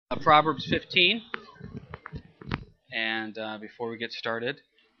Proverbs 15. And before we get started,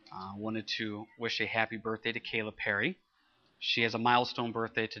 I wanted to wish a happy birthday to Kayla Perry. She has a milestone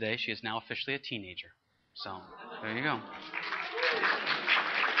birthday today. She is now officially a teenager. So, there you go.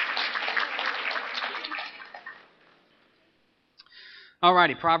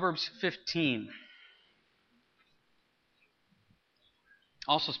 Alrighty, Proverbs 15.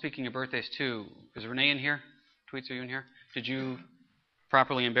 Also, speaking of birthdays, too, is Renee in here? Tweets, are you in here? Did you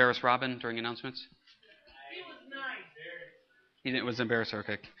properly embarrass Robin during announcements? He was nice. He was embarrassed,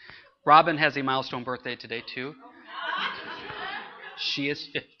 okay. Robin has a milestone birthday today, too. She is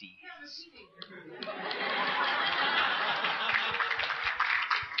 50.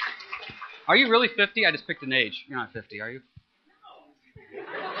 Are you really 50? I just picked an age. You're not 50, are you?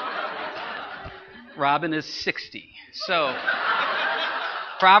 Robin is 60. So,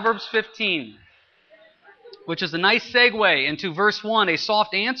 Proverbs 15, which is a nice segue into verse 1. A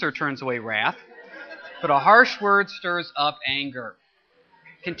soft answer turns away wrath, but a harsh word stirs up anger.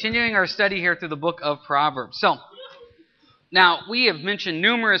 Continuing our study here through the book of Proverbs. So, now, we have mentioned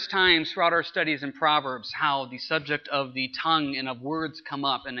numerous times throughout our studies in Proverbs how the subject of the tongue and of words come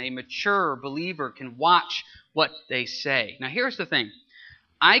up, and a mature believer can watch what they say. Now, here's the thing.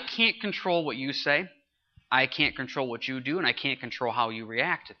 I can't control what you say, I can't control what you do, and I can't control how you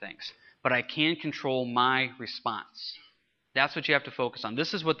react to things. But I can control my response. That's what you have to focus on.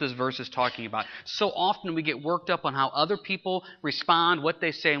 This is what this verse is talking about. So often we get worked up on how other people respond, what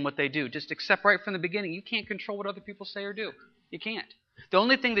they say, and what they do. Just accept right from the beginning, you can't control what other people say or do. You can't. The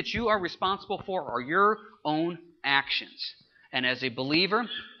only thing that you are responsible for are your own actions. And as a believer,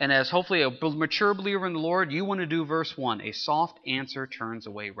 and as hopefully a mature believer in the Lord, you want to do verse 1. A soft answer turns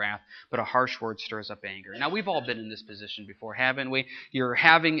away wrath, but a harsh word stirs up anger. Now, we've all been in this position before, haven't we? You're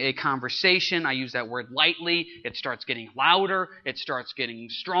having a conversation. I use that word lightly. It starts getting louder. It starts getting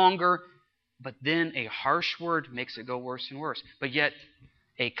stronger. But then a harsh word makes it go worse and worse. But yet,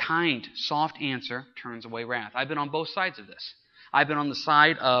 a kind, soft answer turns away wrath. I've been on both sides of this. I've been on the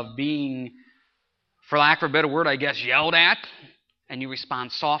side of being, for lack of a better word, I guess, yelled at, and you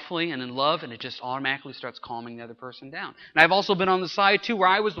respond softly and in love, and it just automatically starts calming the other person down. And I've also been on the side, too, where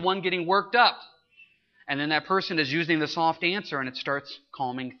I was the one getting worked up, and then that person is using the soft answer, and it starts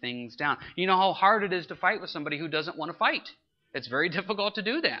calming things down. You know how hard it is to fight with somebody who doesn't want to fight. It's very difficult to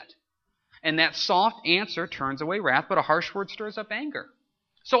do that. And that soft answer turns away wrath, but a harsh word stirs up anger.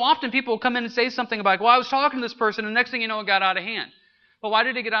 So often people will come in and say something about, well, I was talking to this person, and the next thing you know, it got out of hand. Well, why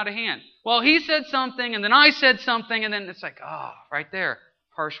did it get out of hand? Well, he said something, and then I said something, and then it's like, right there.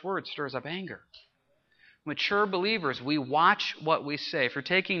 Harsh word stirs up anger. Mature believers, we watch what we say. If you're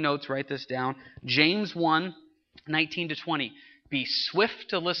taking notes, write this down. James 1, 19 to 20. Be swift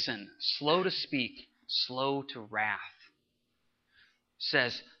to listen, slow to speak, slow to wrath.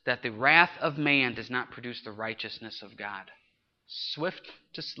 Says that the wrath of man does not produce the righteousness of God. Swift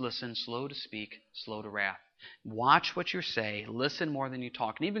to listen, slow to speak, slow to wrath. Watch what you say, listen more than you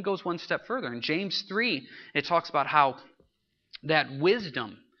talk. And even goes one step further. In James 3, it talks about how that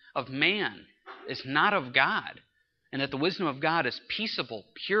wisdom of man is not of God, and that the wisdom of God is peaceable,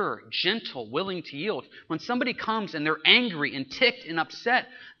 pure, gentle, willing to yield. When somebody comes and they're angry and ticked and upset,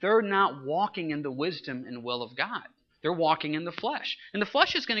 they're not walking in the wisdom and will of God. They're walking in the flesh. And the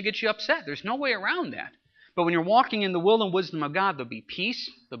flesh is going to get you upset. There's no way around that. But when you're walking in the will and wisdom of God, there'll be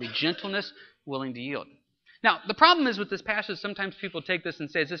peace, there'll be gentleness, willing to yield. Now, the problem is with this passage, sometimes people take this and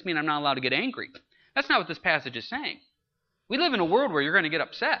say, does this mean I'm not allowed to get angry? That's not what this passage is saying. We live in a world where you're going to get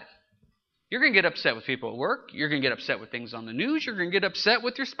upset. You're going to get upset with people at work. You're going to get upset with things on the news. You're going to get upset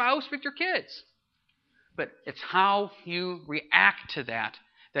with your spouse, with your kids. But it's how you react to that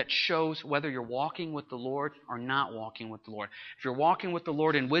that shows whether you're walking with the Lord or not walking with the Lord. If you're walking with the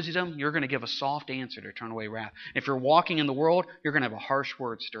Lord in wisdom, you're going to give a soft answer to turn away wrath. If you're walking in the world, you're going to have a harsh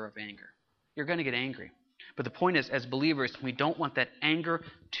word stir up anger. You're going to get angry. But the point is, as believers, we don't want that anger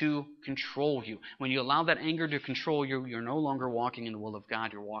to control you. When you allow that anger to control you, you're no longer walking in the will of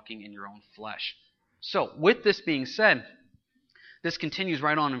God. You're walking in your own flesh. So, with this being said, this continues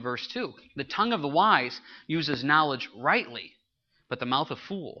right on in verse 2. The tongue of the wise uses knowledge rightly, but the mouth of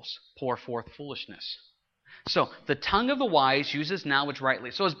fools pour forth foolishness. So, the tongue of the wise uses knowledge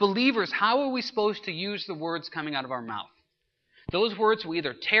rightly. So, as believers, how are we supposed to use the words coming out of our mouth? Those words will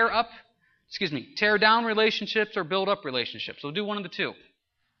either tear down relationships or build up relationships. We'll do one of the two.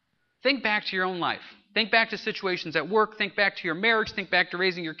 Think back to your own life. Think back to situations at work. Think back to your marriage. Think back to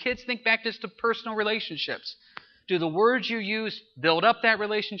raising your kids. Think back just to personal relationships. Do the words you use build up that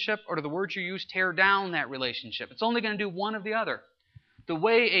relationship, or do the words you use tear down that relationship? It's only going to do one or the other. The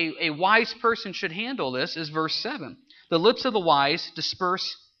way a wise person should handle this is verse 7. The lips of the wise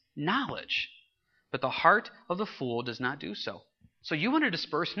disperse knowledge. But the heart of the fool does not do so. So you want to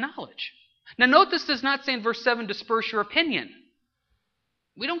disperse knowledge. Now note this does not say in verse 7, disperse your opinion.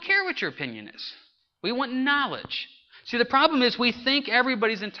 We don't care what your opinion is. We want knowledge. See, the problem is we think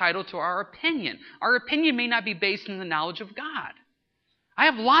everybody's entitled to our opinion. Our opinion may not be based in the knowledge of God. I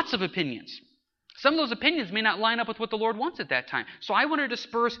have lots of opinions. Some of those opinions may not line up with what the Lord wants at that time. So I want to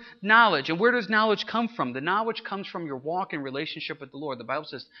disperse knowledge. And where does knowledge come from? The knowledge comes from your walk and relationship with the Lord. The Bible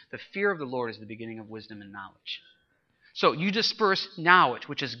says the fear of the Lord is the beginning of wisdom and knowledge. So you disperse knowledge,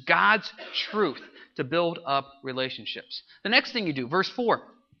 which is God's truth, to build up relationships. The next thing you do, verse 4,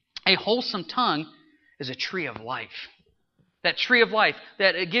 a wholesome tongue is a tree of life. That tree of life,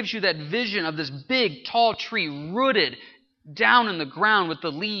 that it gives you that vision of this big, tall tree rooted down in the ground with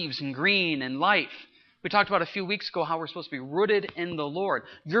the leaves and green and life. We talked about a few weeks ago how we're supposed to be rooted in the Lord.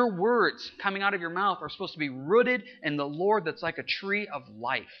 Your words coming out of your mouth are supposed to be rooted in the Lord that's like a tree of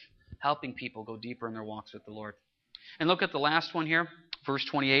life, helping people go deeper in their walks with the Lord. And look at the last one here, verse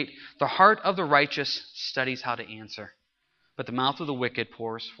 28. The heart of the righteous studies how to answer, but the mouth of the wicked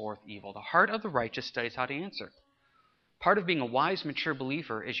pours forth evil. The heart of the righteous studies how to answer. Part of being a wise, mature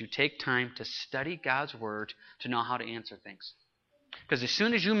believer is you take time to study God's Word to know how to answer things. Because as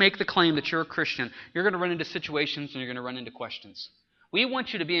soon as you make the claim that you're a Christian, you're going to run into situations and you're going to run into questions. We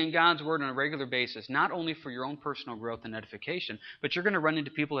want you to be in God's Word on a regular basis, not only for your own personal growth and edification, but you're going to run into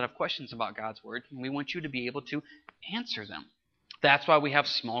people that have questions about God's Word, and we want you to be able to answer them. That's why we have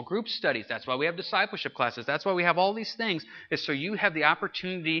small group studies. That's why we have discipleship classes. That's why we have all these things, is so you have the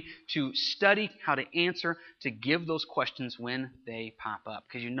opportunity to study how to answer, to give those questions when they pop up,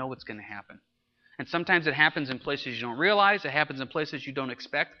 because you know what's going to happen. And sometimes it happens in places you don't realize. It happens in places you don't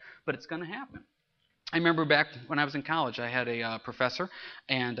expect, but it's going to happen. I remember back when I was in college, I had a professor,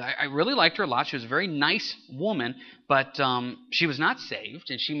 and I really liked her a lot. She was a very nice woman, but she was not saved,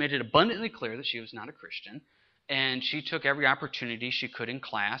 and she made it abundantly clear that she was not a Christian. And she took every opportunity she could in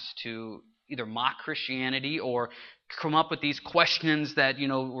class to either mock Christianity or come up with these questions that,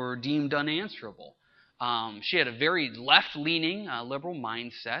 were deemed unanswerable. She had a very left-leaning, liberal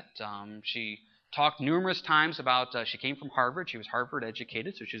mindset. She talked numerous times about, she came from Harvard. She was Harvard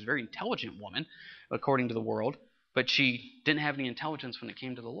educated, so she was a very intelligent woman, according to the world. But she didn't have any intelligence when it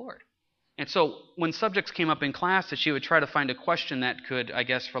came to the Lord. And so when subjects came up in class that she would try to find a question that could, I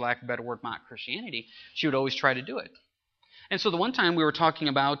guess for lack of a better word, mock Christianity, she would always try to do it. And so the one time we were talking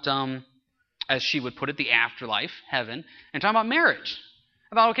about, as she would put it, the afterlife, heaven, and talking about marriage.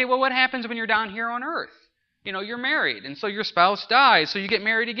 About, okay, well, what happens when you're down here on earth? You're married, and so your spouse dies, so you get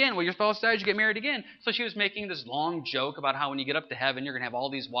married again. Well, your spouse dies, you get married again. So she was making this long joke about how when you get up to heaven, you're going to have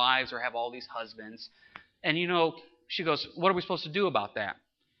all these wives or have all these husbands. And, she goes, what are we supposed to do about that?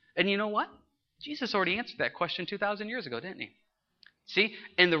 And you know what? Jesus already answered that question 2,000 years ago, didn't he? See?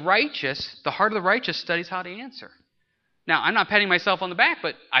 And the heart of the righteous studies how to answer. Now, I'm not patting myself on the back,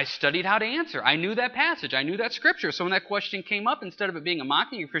 but I studied how to answer. I knew that passage. I knew that scripture. So when that question came up, instead of it being a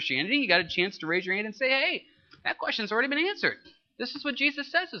mocking of Christianity, you got a chance to raise your hand and say, hey, that question's already been answered. This is what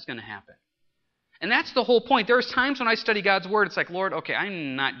Jesus says is going to happen. And that's the whole point. There's times when I study God's Word, it's like, Lord, okay,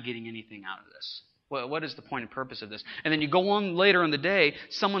 I'm not getting anything out of this. What is the point and purpose of this? And then you go on later in the day,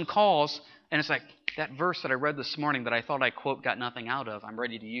 someone calls, and it's like, that verse that I read this morning that I thought I, quote, got nothing out of, I'm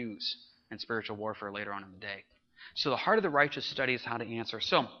ready to use in spiritual warfare later on in the day. So the heart of the righteous studies how to answer.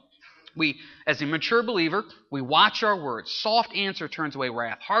 So we, as a mature believer, we watch our words. Soft answer turns away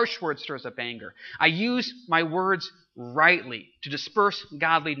wrath. Harsh words stirs up anger. I use my words rightly to disperse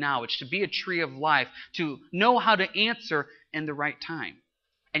godly knowledge, to be a tree of life, to know how to answer in the right time.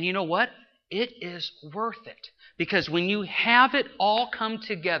 And you know what? It is worth it. Because when you have it all come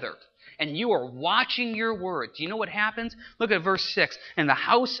together and you are watching your words, you know what happens? Look at verse 6. In the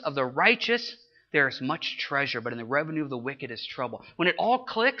house of the righteous there is much treasure, but in the revenue of the wicked is trouble. When it all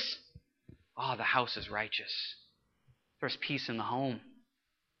clicks, the house is righteous. There's peace in the home.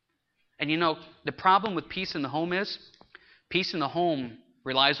 And the problem with peace in the home is, peace in the home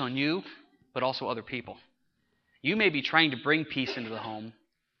relies on you, but also other people. You may be trying to bring peace into the home,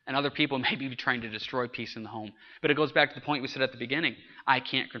 and other people may be trying to destroy peace in the home. But it goes back to the point we said at the beginning. I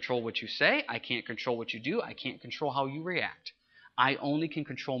can't control what you say. I can't control what you do. I can't control how you react. I only can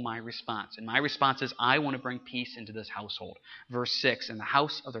control my response. And my response is, I want to bring peace into this household. Verse 6, in the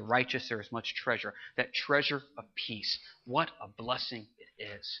house of the righteous there is much treasure. That treasure of peace. What a blessing it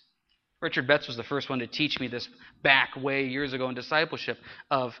is. Richard Betts was the first one to teach me this back way years ago in discipleship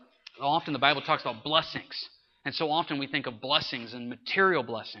of often the Bible talks about blessings. And so often we think of blessings and material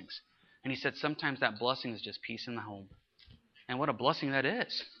blessings. And he said sometimes that blessing is just peace in the home. And what a blessing that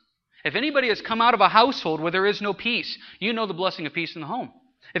is. If anybody has come out of a household where there is no peace, you know the blessing of peace in the home.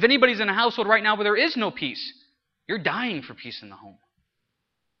 If anybody's in a household right now where there is no peace, you're dying for peace in the home.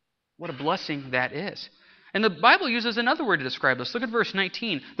 What a blessing that is. And the Bible uses another word to describe this. Look at verse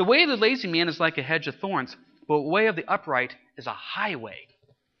 19. The way of the lazy man is like a hedge of thorns, but the way of the upright is a highway.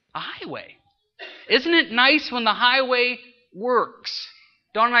 A highway. Isn't it nice when the highway works?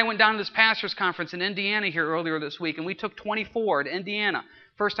 Dawn and I went down to this pastor's conference in Indiana here earlier this week, and we took 24 to Indiana.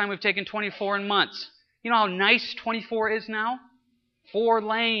 First time we've taken 24 in months. You know how nice 24 is now? 4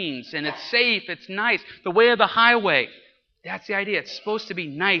 lanes, and it's safe, it's nice. The way of the highway. That's the idea. It's supposed to be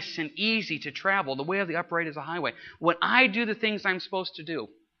nice and easy to travel. The way of the upright is a highway. When I do the things I'm supposed to do,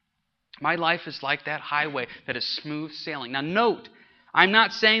 my life is like that highway that is smooth sailing. Now note, I'm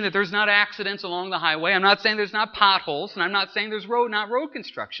not saying that there's not accidents along the highway. I'm not saying there's not potholes. And I'm not saying there's not road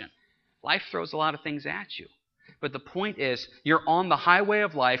construction. Life throws a lot of things at you. But the point is, you're on the highway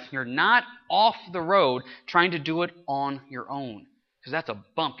of life. You're not off the road trying to do it on your own. Because that's a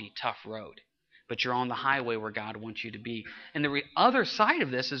bumpy, tough road. But you're on the highway where God wants you to be. And the other side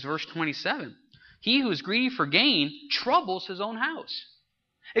of this is verse 27. He who is greedy for gain troubles his own house.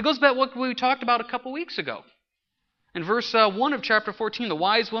 It goes back to what we talked about a couple weeks ago. In verse 1 of chapter 14, the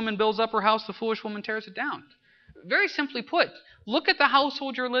wise woman builds up her house, the foolish woman tears it down. Very simply put, look at the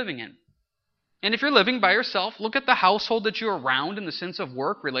household you're living in. And if you're living by yourself, look at the household that you're around in the sense of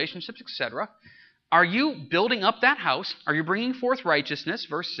work, relationships, etc. Are you building up that house? Are you bringing forth righteousness,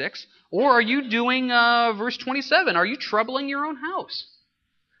 verse 6? Or are you doing verse 27? Are you troubling your own house?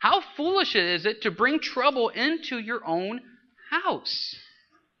 How foolish is it to bring trouble into your own house?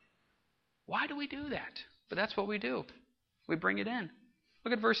 Why do we do that? But that's what we do. We bring it in.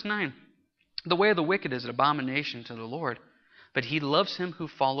 Look at verse 9. The way of the wicked is an abomination to the Lord, but he loves him who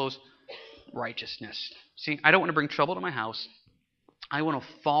follows righteousness. See, I don't want to bring trouble to my house. I want to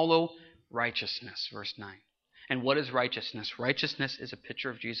follow righteousness, verse 9. And what is righteousness? Righteousness is a picture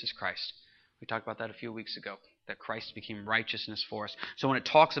of Jesus Christ. We talked about that a few weeks ago, that Christ became righteousness for us. So when it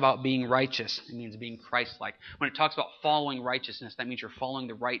talks about being righteous, it means being Christ-like. When it talks about following righteousness, that means you're following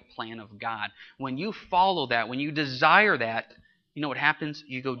the right plan of God. When you follow that, when you desire that, you know what happens?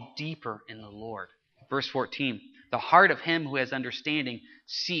 You go deeper in the Lord. Verse 14, the heart of him who has understanding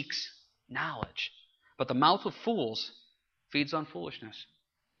seeks knowledge, but the mouth of fools feeds on foolishness.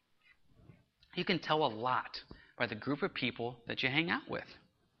 You can tell a lot by the group of people that you hang out with.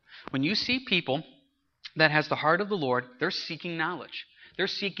 When you see people that has the heart of the Lord, they're seeking knowledge. They're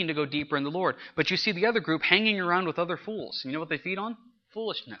seeking to go deeper in the Lord. But you see the other group hanging around with other fools. You know what they feed on?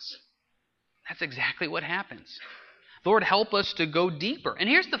 Foolishness. That's exactly what happens. Lord, help us to go deeper. And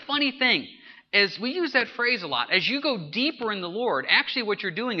here's the funny thing, is we use that phrase a lot. As you go deeper in the Lord, actually what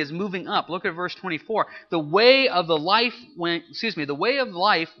you're doing is moving up. Look at verse 24. The way of life winds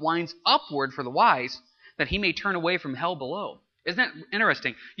upward for the wise, that he may turn away from hell below. Isn't that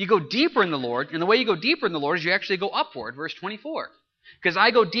interesting? You go deeper in the Lord, and the way you go deeper in the Lord is you actually go upward, verse 24. Because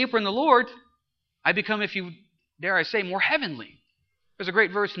I go deeper in the Lord, I become, if you dare I say, more heavenly. There's a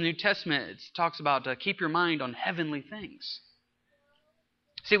great verse in the New Testament. It talks about keep your mind on heavenly things.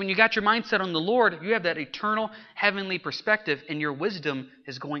 See, when you got your mindset on the Lord, you have that eternal heavenly perspective, and your wisdom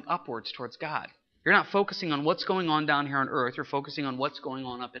is going upwards towards God. You're not focusing on what's going on down here on earth. You're focusing on what's going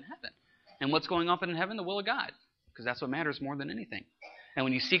on up in heaven. And what's going on up in heaven? The will of God. Because that's what matters more than anything. And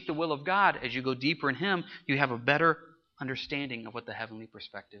when you seek the will of God, as you go deeper in Him, you have a better understanding of what the heavenly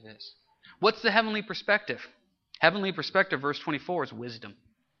perspective is. What's the heavenly perspective? Heavenly perspective, verse 24, is wisdom.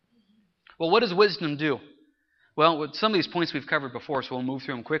 Well, what does wisdom do? Well, with some of these points we've covered before, so we'll move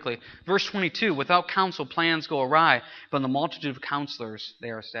through them quickly. Verse 22, without counsel plans go awry, but in the multitude of counselors they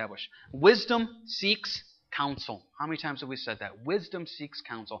are established. Wisdom seeks counsel. How many times have we said that? Wisdom seeks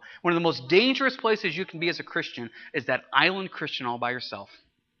counsel. One of the most dangerous places you can be as a Christian is that island Christian all by yourself.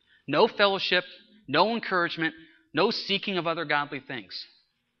 No fellowship, no encouragement, no seeking of other godly things.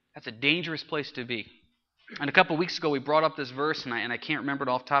 That's a dangerous place to be. And a couple of weeks ago we brought up this verse, and I can't remember it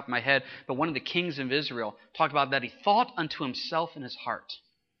off the top of my head, but one of the kings of Israel talked about that he thought unto himself in his heart.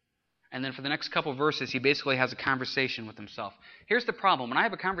 And then for the next couple of verses, he basically has a conversation with himself. Here's the problem. When I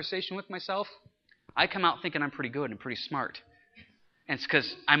have a conversation with myself, I come out thinking I'm pretty good and pretty smart. And it's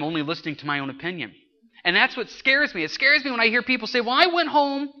because I'm only listening to my own opinion. And that's what scares me. It scares me when I hear people say, well, I went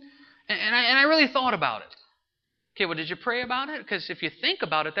home and I really thought about it. Okay, well, did you pray about it? Because if you think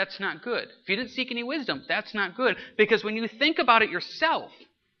about it, that's not good. If you didn't seek any wisdom, that's not good. Because when you think about it yourself,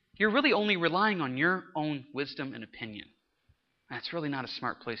 you're really only relying on your own wisdom and opinion. That's really not a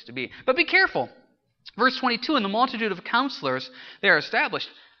smart place to be. But be careful. Verse 22, in the multitude of counselors, they are established.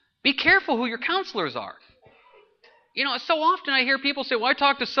 Be careful who your counselors are. You know, so often I hear people say, well, I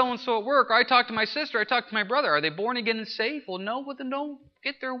talked to so-and-so at work, or I talked to my sister, I talked to my brother. Are they born again and saved? Well, no. Well, then don't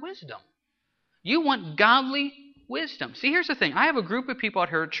get their wisdom. You want godly wisdom. See, here's the thing. I have a group of people out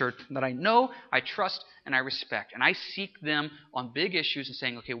here at church that I know, I trust, and I respect. And I seek them on big issues and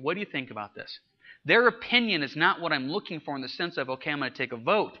saying, okay, what do you think about this? Their opinion is not what I'm looking for in the sense of, okay, I'm going to take a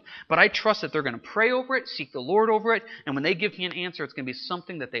vote. But I trust that they're going to pray over it, seek the Lord over it, and when they give me an answer, it's going to be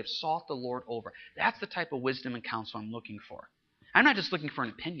something that they've sought the Lord over. That's the type of wisdom and counsel I'm looking for. I'm not just looking for an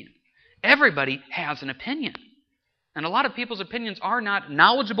opinion. Everybody has an opinion. And a lot of people's opinions are not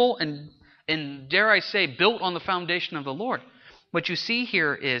knowledgeable and dare I say, built on the foundation of the Lord. What you see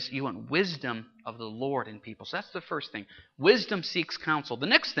here is you want wisdom of the Lord in people. So that's the first thing. Wisdom seeks counsel. The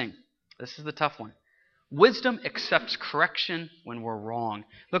next thing, this is the tough one. Wisdom accepts correction when we're wrong.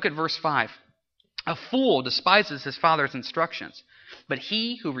 Look at verse 5. A fool despises his father's instructions, but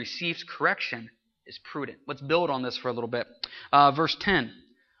he who receives correction is prudent. Let's build on this for a little bit. Verse 10.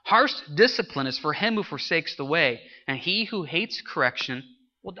 Harsh discipline is for him who forsakes the way, and he who hates correction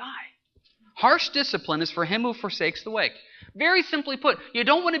will die. Harsh discipline is for him who forsakes the way. Very simply put, you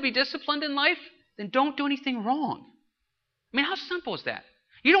don't want to be disciplined in life? Then don't do anything wrong. I mean, how simple is that?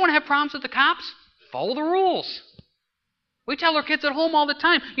 You don't want to have problems with the cops? Follow the rules. We tell our kids at home all the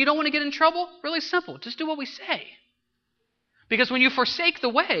time, you don't want to get in trouble? Really simple. Just do what we say. Because when you forsake the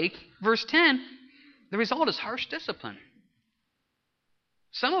way, verse 10, the result is harsh discipline.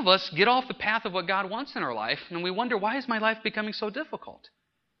 Some of us get off the path of what God wants in our life, and we wonder, why is my life becoming so difficult?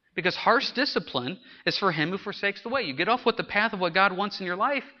 Because harsh discipline is for him who forsakes the way. You get off with the path of what God wants in your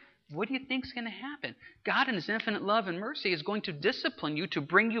life, what do you think is going to happen? God in his infinite love and mercy is going to discipline you to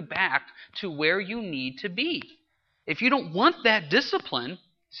bring you back to where you need to be. If you don't want that discipline,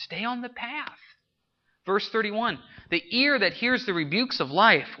 stay on the path. Verse 31, the ear that hears the rebukes of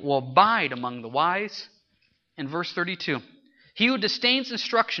life will abide among the wise. And verse 32, he who disdains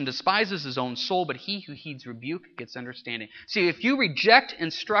instruction despises his own soul, but he who heeds rebuke gets understanding. See, if you reject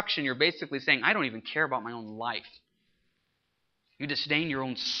instruction, you're basically saying, I don't even care about my own life. You disdain your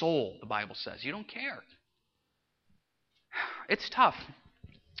own soul, the Bible says. You don't care. It's tough.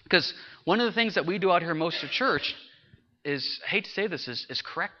 Because one of the things that we do out here most of church is, I hate to say this, is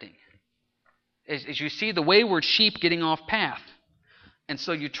correcting. Is you see the wayward sheep getting off path. And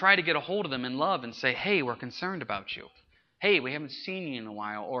so you try to get a hold of them in love and say, hey, we're concerned about you. Hey, we haven't seen you in a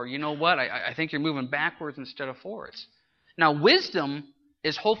while. Or, you know what, I think you're moving backwards instead of forwards. Now, wisdom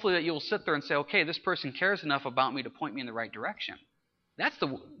is hopefully that you'll sit there and say, okay, this person cares enough about me to point me in the right direction. That's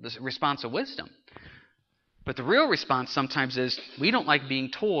the response of wisdom. But the real response sometimes is, we don't like being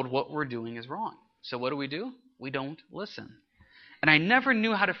told what we're doing is wrong. So what do? We don't listen. And I never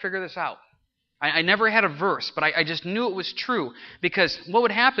knew how to figure this out. I never had a verse, but I just knew it was true. Because what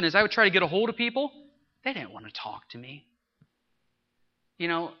would happen is I would try to get a hold of people. They didn't want to talk to me. You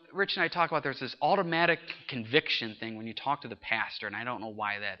know, Rich and I talk about there's this automatic conviction thing when you talk to the pastor, and I don't know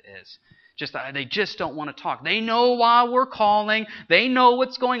why that is. They just don't want to talk. They know why we're calling. They know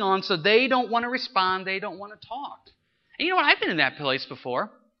what's going on, so they don't want to respond. They don't want to talk. And you know what? I've been in that place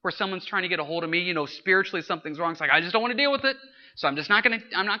before where someone's trying to get a hold of me. You know, spiritually something's wrong. It's like, I just don't want to deal with it, so I'm not going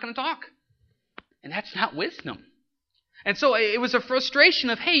to talk. And that's not wisdom. And so it was a frustration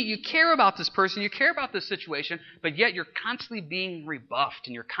of, hey, you care about this person, you care about this situation, but yet you're constantly being rebuffed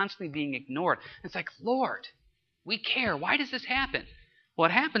and you're constantly being ignored. And it's like, Lord, we care. Why does this happen? Well,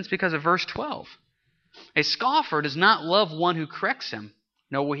 it happens because of verse 12. A scoffer does not love one who corrects him,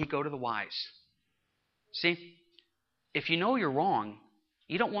 nor will he go to the wise. See, if you know you're wrong,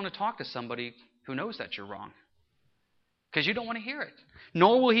 you don't want to talk to somebody who knows that you're wrong. Because you don't want to hear it.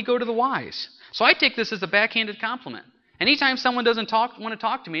 Nor will he go to the wise. So I take this as a backhanded compliment. Anytime someone doesn't want to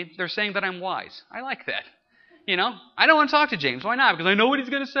talk to me, they're saying that I'm wise. I like that. You know, I don't want to talk to James. Why not? Because I know what he's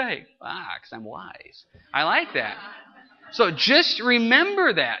going to say. Because I'm wise. I like that. So just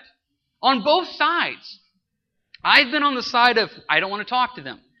remember that on both sides. I've been on the side of I don't want to talk to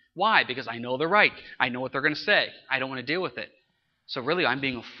them. Why? Because I know they're right. I know what they're going to say. I don't want to deal with it. So really, I'm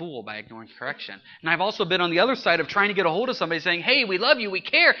being a fool by ignoring correction. And I've also been on the other side of trying to get a hold of somebody saying, hey, we love you, we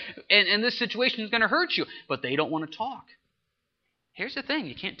care, and this situation is going to hurt you. But they don't want to talk. Here's the thing.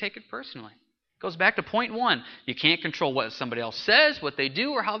 You can't take it personally. It goes back to point one. You can't control what somebody else says, what they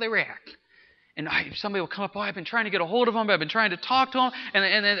do, or how they react. And somebody will come up, I've been trying to get a hold of them, I've been trying to talk to them,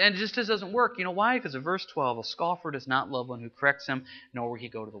 and it just doesn't work. You know why? Because of verse 12, a scoffer does not love one who corrects him, nor will he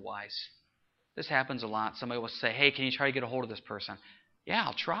go to the wise. This happens a lot. Somebody will say, hey, can you try to get a hold of this person? Yeah,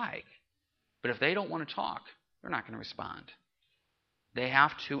 I'll try. But if they don't want to talk, they're not going to respond. They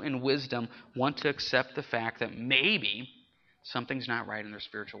have to, in wisdom, want to accept the fact that maybe something's not right in their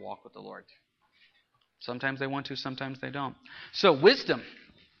spiritual walk with the Lord. Sometimes they want to, sometimes they don't. So wisdom,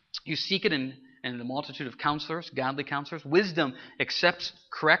 you seek it in and the multitude of counselors, godly counselors. Wisdom accepts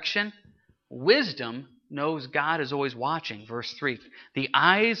correction. Wisdom knows God is always watching. Verse 3, the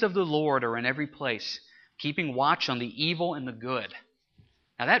eyes of the Lord are in every place, keeping watch on the evil and the good.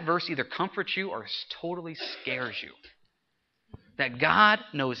 Now that verse either comforts you or totally scares you. That God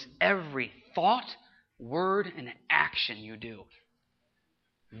knows every thought, word, and action you do.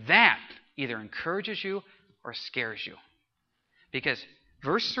 That either encourages you or scares you. Because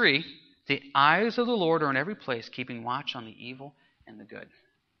verse 3, the eyes of the Lord are in every place, keeping watch on the evil and the good.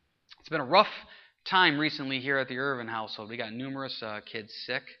 It's been a rough time recently here at the Irvin household. We got numerous kids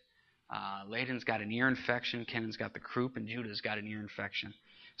sick. Layden's got an ear infection, Kennan's got the croup, and Judah's got an ear infection.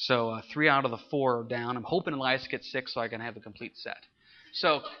 So 3 out of the 4 are down. I'm hoping Elias gets sick so I can have the complete set.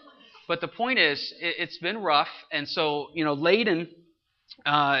 So, but the point is, it's been rough, and so, Layden,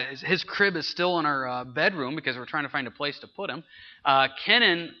 his crib is still in our bedroom because we're trying to find a place to put him.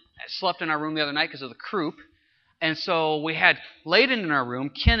 Kennan slept in our room the other night because of the croup. And so we had Layden in our room,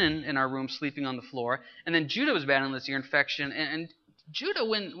 Kennan in our room sleeping on the floor, and then Judah was battling this ear infection. And Judah,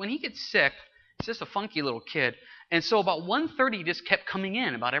 when he gets sick, he's just a funky little kid. And so about 1:30, he just kept coming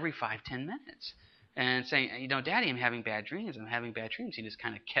in about every 5-10 minutes and saying, Daddy, I'm having bad dreams. I'm having bad dreams. He just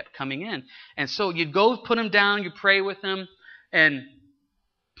kind of kept coming in. And so you'd go put him down, you'd pray with him, and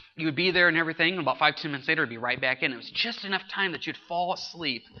you would be there and everything, and about 5-10 minutes later, he'd be right back in. It was just enough time that you'd fall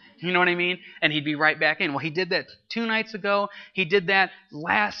asleep. You know what I mean? And he'd be right back in. Well, he did that 2 nights ago. He did that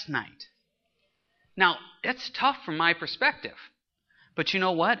last night. Now, that's tough from my perspective. But you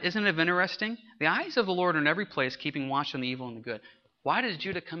know what? Isn't it interesting? The eyes of the Lord are in every place, keeping watch on the evil and the good. Why does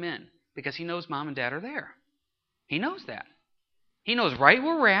Judah come in? Because he knows Mom and Dad are there. He knows that. He knows right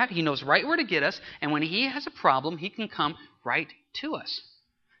where we're at. He knows right where to get us. And when he has a problem, he can come right to us.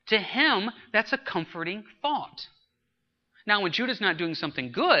 To him, that's a comforting thought. Now, when Judah's not doing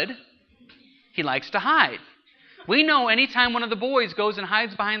something good, he likes to hide. We know anytime one of the boys goes and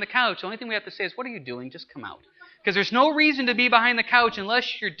hides behind the couch, the only thing we have to say is, what are you doing? Just come out. Because there's no reason to be behind the couch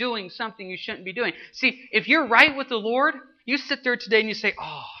unless you're doing something you shouldn't be doing. See, if you're right with the Lord, you sit there today and you say,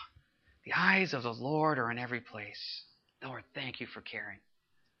 oh, the eyes of the Lord are in every place. Lord, thank you for caring.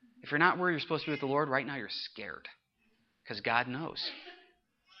 If you're not where you're supposed to be with the Lord, right now you're scared. Because God knows.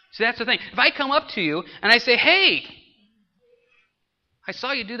 See, that's the thing. If I come up to you and I say, hey, I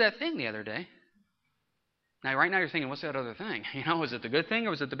saw you do that thing the other day. Now, right now you're thinking, what's that other thing? Was it the good thing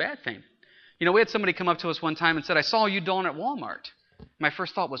or was it the bad thing? We had somebody come up to us one time and said, I saw you down at Walmart. My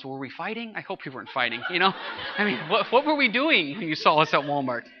first thought was, were we fighting? I hope we weren't fighting, I mean, what were we doing when you saw us at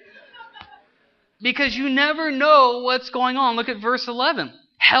Walmart? Because you never know what's going on. Look at verse 11.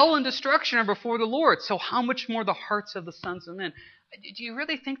 Hell and destruction are before the Lord, so how much more the hearts of the sons of men? Do you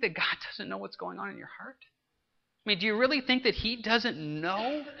really think that God doesn't know what's going on in your heart? I mean, do you really think that He doesn't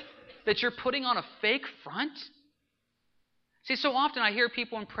know that you're putting on a fake front? See, so often I hear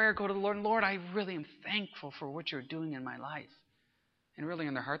people in prayer go to the Lord, and Lord, I really am thankful for what you're doing in my life. And really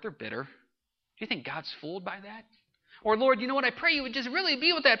in their heart, they're bitter. Do you think God's fooled by that? Or, Lord, you know what, I pray you would just really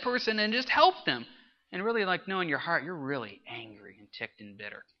be with that person and just help them. And really, no, in your heart, you're really angry and ticked and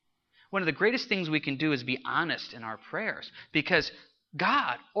bitter. One of the greatest things we can do is be honest in our prayers, because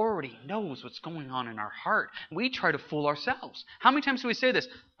God already knows what's going on in our heart. We try to fool ourselves. How many times do we say this?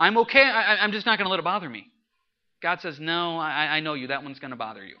 I'm okay, I'm just not going to let it bother me. God says, no, I know you. That one's going to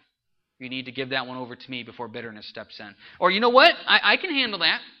bother you. You need to give that one over to me before bitterness steps in. Or, you know what? I can handle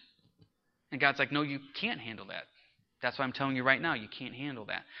that. And God's like, no, you can't handle that. That's why I'm telling you right now, you can't handle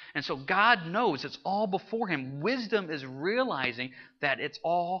that. And so God knows it's all before Him. Wisdom is realizing that it's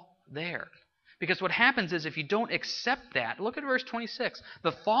all there. Because what happens is if you don't accept that, look at verse 26.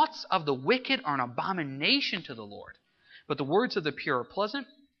 The thoughts of the wicked are an abomination to the Lord, but the words of the pure are pleasant.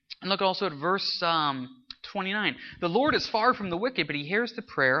 And look also at verse 29. The Lord is far from the wicked, but He hears the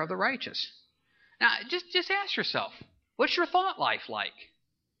prayer of the righteous. Now, just ask yourself, what's your thought life like?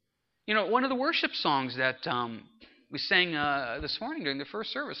 One of the worship songs that we sang this morning during the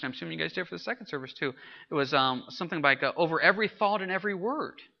first service, and I'm assuming you guys did for the second service too, it was something like over every thought and every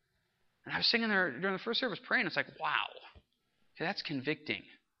word. And I was singing there during the first service praying, it's like, wow, that's convicting.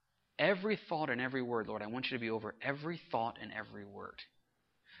 Every thought and every word, Lord, I want you to be over every thought and every word.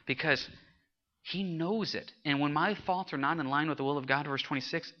 Because He knows it. And when my thoughts are not in line with the will of God, verse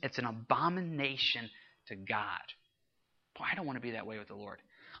 26, it's an abomination to God. Boy, I don't want to be that way with the Lord.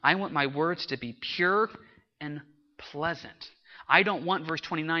 I want my words to be pure and pleasant. I don't want, verse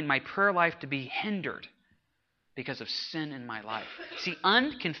 29, my prayer life to be hindered because of sin in my life. See,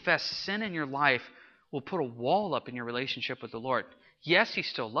 unconfessed sin in your life will put a wall up in your relationship with the Lord. Yes, He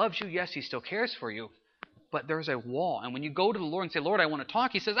still loves you. Yes, He still cares for you. but there's a wall. And when you go to the Lord and say, Lord, I want to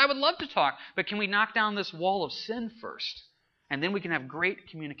talk, He says, I would love to talk, but can we knock down this wall of sin first? And then we can have great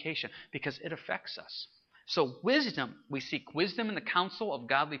communication because it affects us. So wisdom, we seek wisdom in the counsel of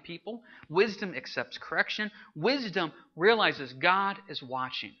godly people. Wisdom accepts correction. Wisdom realizes God is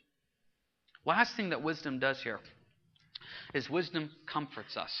watching. Last thing that wisdom does here is wisdom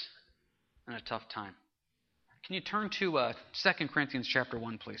comforts us in a tough time. Can you turn to 2 Corinthians chapter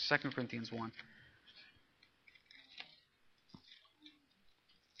 1, please? 2 Corinthians 1.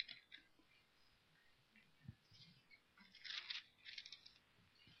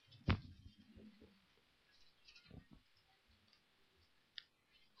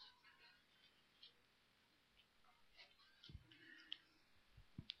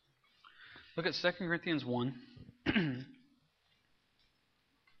 Look at 2 Corinthians 1.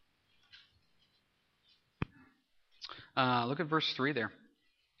 Look at verse 3 there.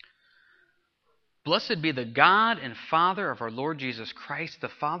 Blessed be the God and Father of our Lord Jesus Christ, the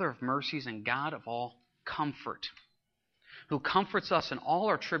Father of mercies and God of all comfort, who comforts us in all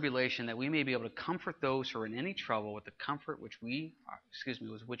our tribulation, that we may be able to comfort those who are in any trouble with the comfort with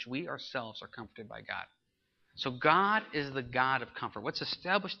which we ourselves are comforted by God. So God is the God of comfort. Let's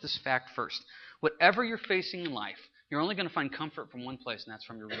establish this fact first. Whatever you're facing in life, you're only going to find comfort from one place, and that's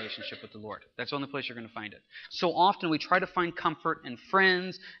from your relationship with the Lord. That's the only place you're going to find it. So often we try to find comfort in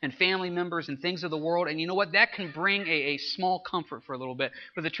friends and family members and things of the world, and you know what? That can bring a small comfort for a little bit,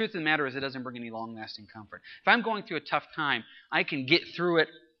 but the truth of the matter is it doesn't bring any long-lasting comfort. If I'm going through a tough time, I can get through it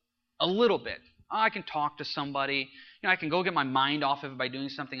a little bit. I can talk to somebody. I can go get my mind off of it by doing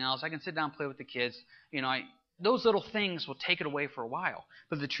something else. I can sit down and play with the kids. Those little things will take it away for a while.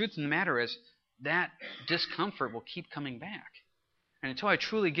 But the truth of the matter is that discomfort will keep coming back. And until I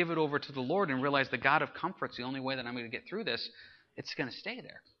truly give it over to the Lord and realize the God of comfort's the only way that I'm going to get through this, it's going to stay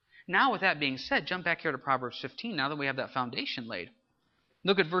there. Now, with that being said, jump back here to Proverbs 15 now that we have that foundation laid.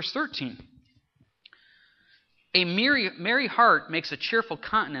 Look at verse 13. A merry heart makes a cheerful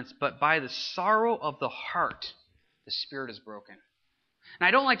countenance, but by the sorrow of the heart the spirit is broken. And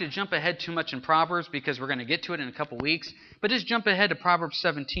I don't like to jump ahead too much in Proverbs because we're going to get to it in a couple weeks, but just jump ahead to Proverbs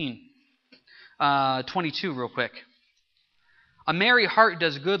 17, 22 real quick. A merry heart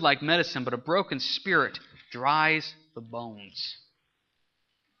does good like medicine, but a broken spirit dries the bones.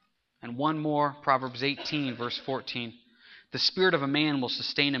 And one more, Proverbs 18, verse 14. The spirit of a man will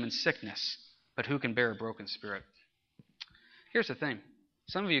sustain him in sickness, but who can bear a broken spirit? Here's the thing.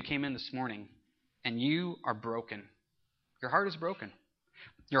 Some of you came in this morning, and you are broken. Your heart is broken.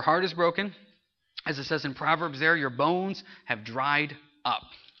 Your heart is broken. As it says in Proverbs there, your bones have dried up.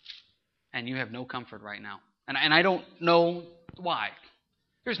 And you have no comfort right now. And I don't know why.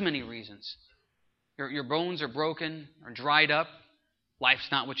 There's many reasons. Your bones are broken or dried up. Life's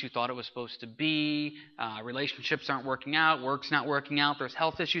not what you thought it was supposed to be. Relationships aren't working out. Work's not working out. There's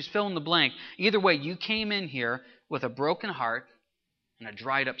health issues. Fill in the blank. Either way, you came in here with a broken heart and a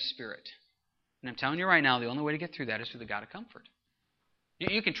dried up spirit. And I'm telling you right now, the only way to get through that is through the God of comfort.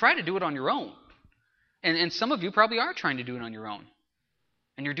 You can try to do it on your own. And some of you probably are trying to do it on your own.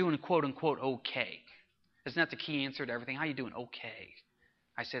 And you're doing quote-unquote okay. Isn't that the key answer to everything? How you doing? Okay.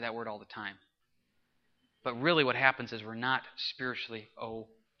 I say that word all the time. But really what happens is we're not spiritually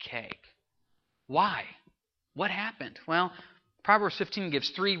okay. Why? What happened? Well, Proverbs 15 gives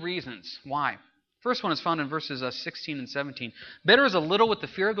 3 reasons why. First one is found in verses 16 and 17. Better is a little with the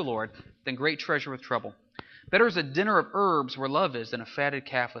fear of the Lord than great treasure with trouble. Better is a dinner of herbs where love is than a fatted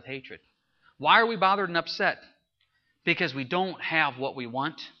calf with hatred. Why are we bothered and upset? Because we don't have what we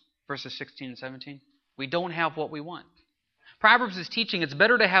want. Verses 16 and 17. We don't have what we want. Proverbs is teaching it's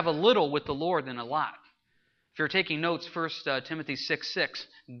better to have a little with the Lord than a lot. If you're taking notes, 1 Timothy 6:6,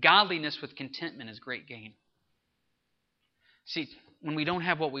 godliness with contentment is great gain. See, when we don't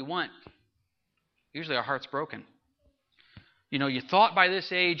have what we want, usually our heart's broken. You thought by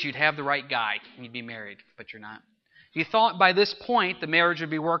this age you'd have the right guy and you'd be married, but you're not. You thought by this point the marriage would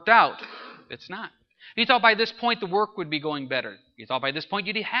be worked out. It's not. You thought by this point the work would be going better. You thought by this point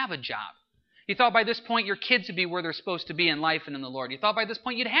you'd have a job. You thought by this point your kids would be where they're supposed to be in life and in the Lord. You thought by this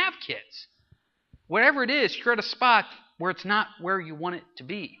point you'd have kids. Whatever it is, you're at a spot where it's not where you want it to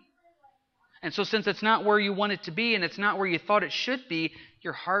be. And so since it's not where you want it to be and it's not where you thought it should be,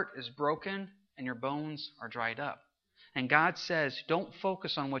 your heart is broken and your bones are dried up. And God says, don't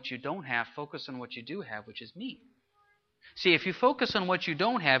focus on what you don't have, focus on what you do have, which is me. See, if you focus on what you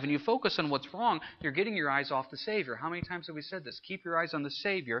don't have and you focus on what's wrong, you're getting your eyes off the Savior. How many times have we said this? Keep your eyes on the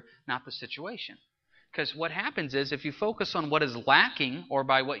Savior, not the situation. Because what happens is if you focus on what is lacking or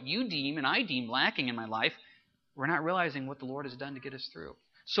by what you deem and I deem lacking in my life, we're not realizing what the Lord has done to get us through.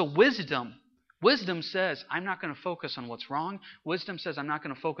 So wisdom Wisdom says, I'm not going to focus on what's wrong. Wisdom says, I'm not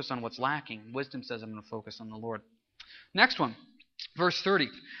going to focus on what's lacking. Wisdom says, I'm going to focus on the Lord. Next one, verse 30.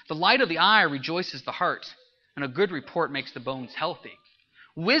 The light of the eye rejoices the heart, and a good report makes the bones healthy.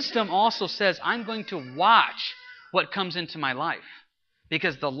 Wisdom also says, I'm going to watch what comes into my life,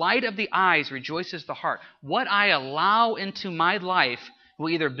 because the light of the eyes rejoices the heart. What I allow into my life will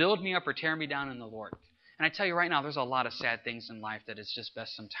either build me up or tear me down in the Lord. And I tell you right now, there's a lot of sad things in life that it's just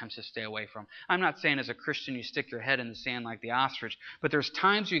best sometimes to stay away from. I'm not saying as a Christian you stick your head in the sand like the ostrich, but there's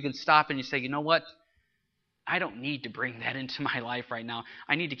times where you can stop and you say, you know what? I don't need to bring that into my life right now.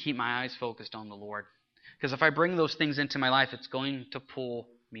 I need to keep my eyes focused on the Lord. Because if I bring those things into my life, it's going to pull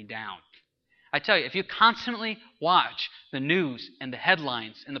me down. I tell you, if you constantly watch the news and the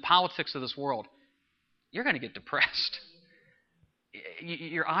headlines and the politics of this world, you're going to get depressed.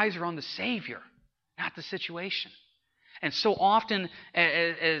 Your eyes are on the Savior, not the situation. And so often,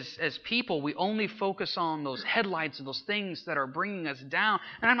 as people, we only focus on those headlights and those things that are bringing us down.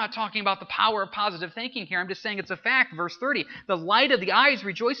 And I'm not talking about the power of positive thinking here. I'm just saying it's a fact. Verse 30, the light of the eyes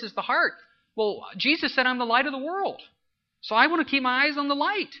rejoices the heart. Well, Jesus said, I'm the light of the world. So I want to keep my eyes on the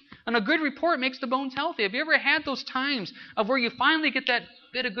light. And a good report makes the bones healthy. Have you ever had those times of where you finally get that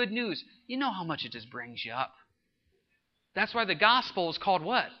bit of good news? You know how much it just brings you up. That's why the gospel is called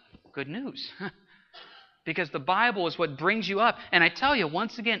what? Good news. Because the Bible is what brings you up. And I tell you,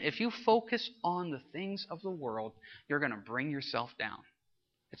 once again, if you focus on the things of the world, you're going to bring yourself down.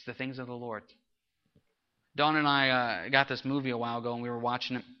 It's the things of the Lord. Dawn and I got this movie a while ago, and we were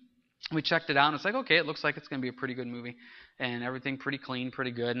watching it. We checked it out, and it's like, okay, it looks like it's going to be a pretty good movie, and everything pretty clean,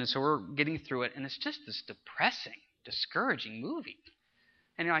 pretty good. And so we're getting through it, and it's just this depressing, discouraging movie.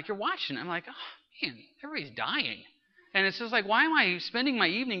 And you're watching it, I'm like, oh, man, everybody's dying. And it's just like, why am I spending my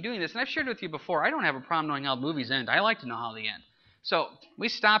evening doing this? And I've shared with you before, I don't have a problem knowing how movies end. I like to know how they end. So we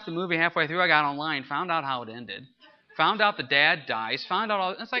stopped the movie halfway through. I got online, found out how it ended, found out the dad dies, found out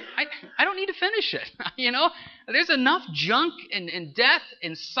all. It's like, I don't need to finish it. You know, there's enough junk and death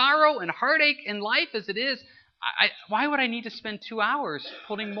and sorrow and heartache in life as it is. Why would I need to spend 2 hours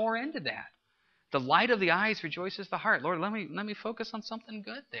putting more into that? The light of the eyes rejoices the heart. Lord, let me focus on something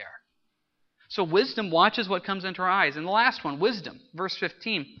good there. So wisdom watches what comes into our eyes. And the last one, wisdom, verse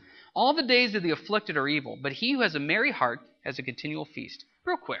 15. All the days of the afflicted are evil, but he who has a merry heart has a continual feast.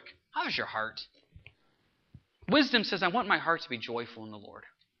 Real quick, how's your heart? Wisdom says, I want my heart to be joyful in the Lord.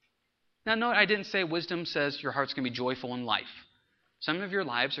 Now, no, I didn't say wisdom says your heart's going to be joyful in life. Some of your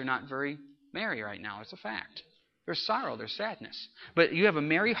lives are not very merry right now. It's a fact. There's sorrow, there's sadness. But you have a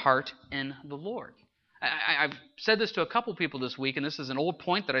merry heart in the Lord. I've said this to a couple people this week, and this is an old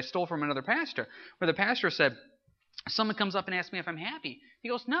point that I stole from another pastor, where the pastor said, someone comes up and asks me if I'm happy. He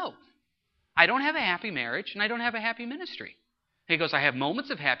goes, no, I don't have a happy marriage, and I don't have a happy ministry. He goes, I have moments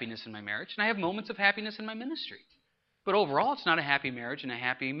of happiness in my marriage, and I have moments of happiness in my ministry. But overall, it's not a happy marriage and a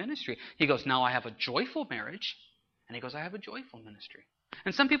happy ministry. He goes, now I have a joyful marriage, and he goes, I have a joyful ministry.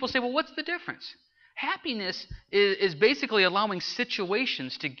 And some people say, well, what's the difference? Happiness is basically allowing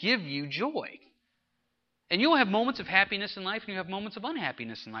situations to give you joy. And you'll have moments of happiness in life and you have moments of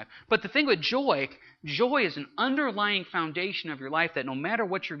unhappiness in life. But the thing with joy is an underlying foundation of your life that no matter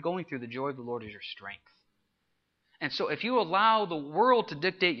what you're going through, the joy of the Lord is your strength. And so if you allow the world to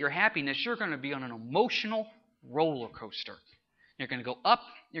dictate your happiness, you're going to be on an emotional roller coaster. You're going to go up,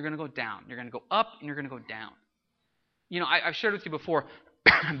 you're going to go down. You're going to go up, and you're going to go down. You know, I've shared with you before,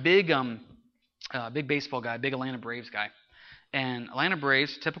 big baseball guy, big Atlanta Braves guy. And Atlanta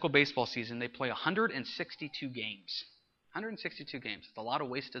Braves, typical baseball season, they play 162 games. 162 games. It's a lot of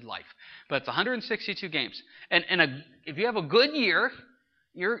wasted life. But it's 162 games. And if you have a good year,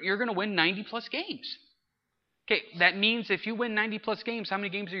 you're going to win 90-plus games. Okay, that means if you win 90-plus games, how many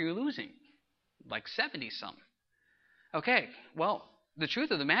games are you losing? Like 70-some. Okay, well, the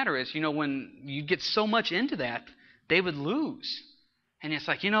truth of the matter is, you know, when you get so much into that, they would lose. And it's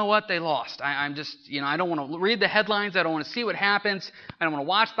like, you know what? They lost. I'm just, you know, I don't want to read the headlines. I don't want to see what happens. I don't want to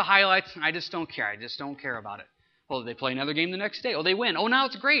watch the highlights. I just don't care. I just don't care about it. Well, they play another game the next day. Oh, they win. Oh, now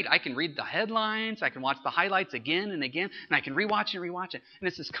it's great. I can read the headlines. I can watch the highlights again and again. And I can rewatch it. And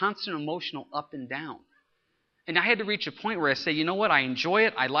it's this constant emotional up and down. And I had to reach a point where I say, you know what? I enjoy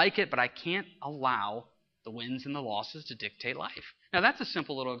it. I like it. But I can't allow the wins and the losses to dictate life. Now, that's a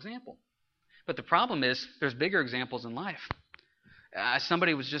simple little example. But the problem is there's bigger examples in life.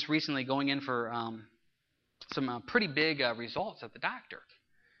 Somebody was just recently going in for some pretty big results at the doctor.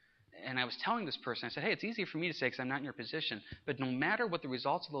 And I was telling this person, I said, hey, it's easy for me to say because I'm not in your position. But no matter what the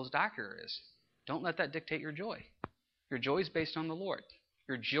results of those doctors is, don't let that dictate your joy. Your joy is based on the Lord.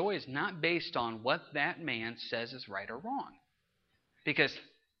 Your joy is not based on what that man says is right or wrong. Because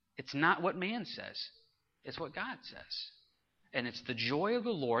It's not what man says. It's what God says. And it's the joy of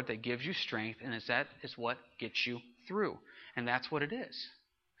the Lord that gives you strength, and that is what gets you through. And that's what it is.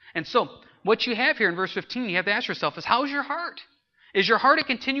 And so, what you have here in verse 15, you have to ask yourself is, how's your heart? Is your heart a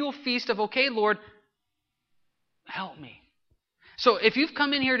continual feast of, okay, Lord, help me? So if you've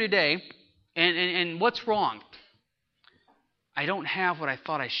come in here today, and what's wrong? I don't have what I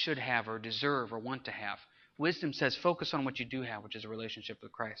thought I should have or deserve or want to have. Wisdom says focus on what you do have, which is a relationship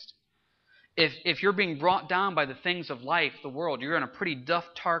with Christ. If you're being brought down by the things of life, the world, you're in a pretty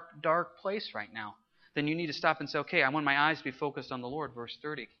dark place right now, then you need to stop and say, okay, I want my eyes to be focused on the Lord, verse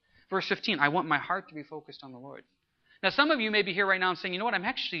 30. Verse 15, I want my heart to be focused on the Lord. Now, some of you may be here right now and saying, you know what, I'm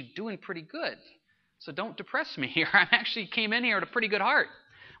actually doing pretty good. So don't depress me here. I actually came in here with a pretty good heart.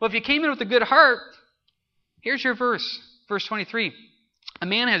 Well, if you came in with a good heart, here's your verse. Verse 23. A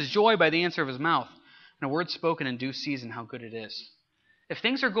man has joy by the answer of his mouth, and a word spoken in due season, how good it is. If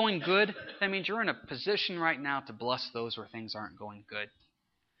things are going good, that means you're in a position right now to bless those where things aren't going good.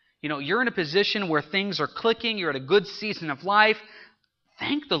 You know, you're in a position where things are clicking, you're at a good season of life.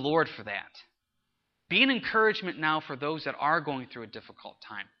 Thank the Lord for that. Be an encouragement now for those that are going through a difficult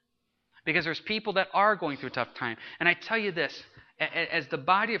time. Because there's people that are going through a tough time. And I tell you this, as the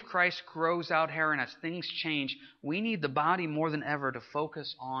body of Christ grows out here and as things change, we need the body more than ever to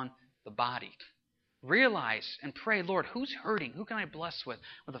focus on the body. Realize and pray, Lord, who's hurting? Who can I bless with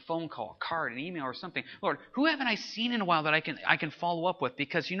a phone call, a card, an email, or something? Lord, who haven't I seen in a while that I can follow up with?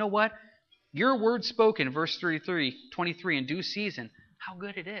 Because you know what? Your word spoken, verse 23, in due season, how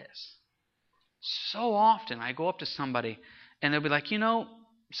good it is. So often I go up to somebody and they'll be like, you know,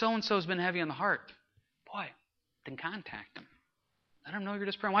 so-and-so's been heavy on the heart. Boy, then contact them. Let them know you're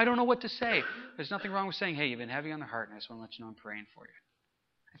just praying. Well, I don't know what to say. There's nothing wrong with saying, hey, you've been heavy on the heart, and I just want to let you know I'm praying for you.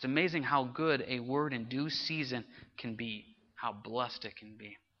 It's amazing how good a word in due season can be, how blessed it can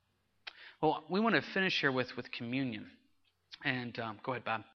be. Well, we want to finish here with communion. And go ahead, Bob.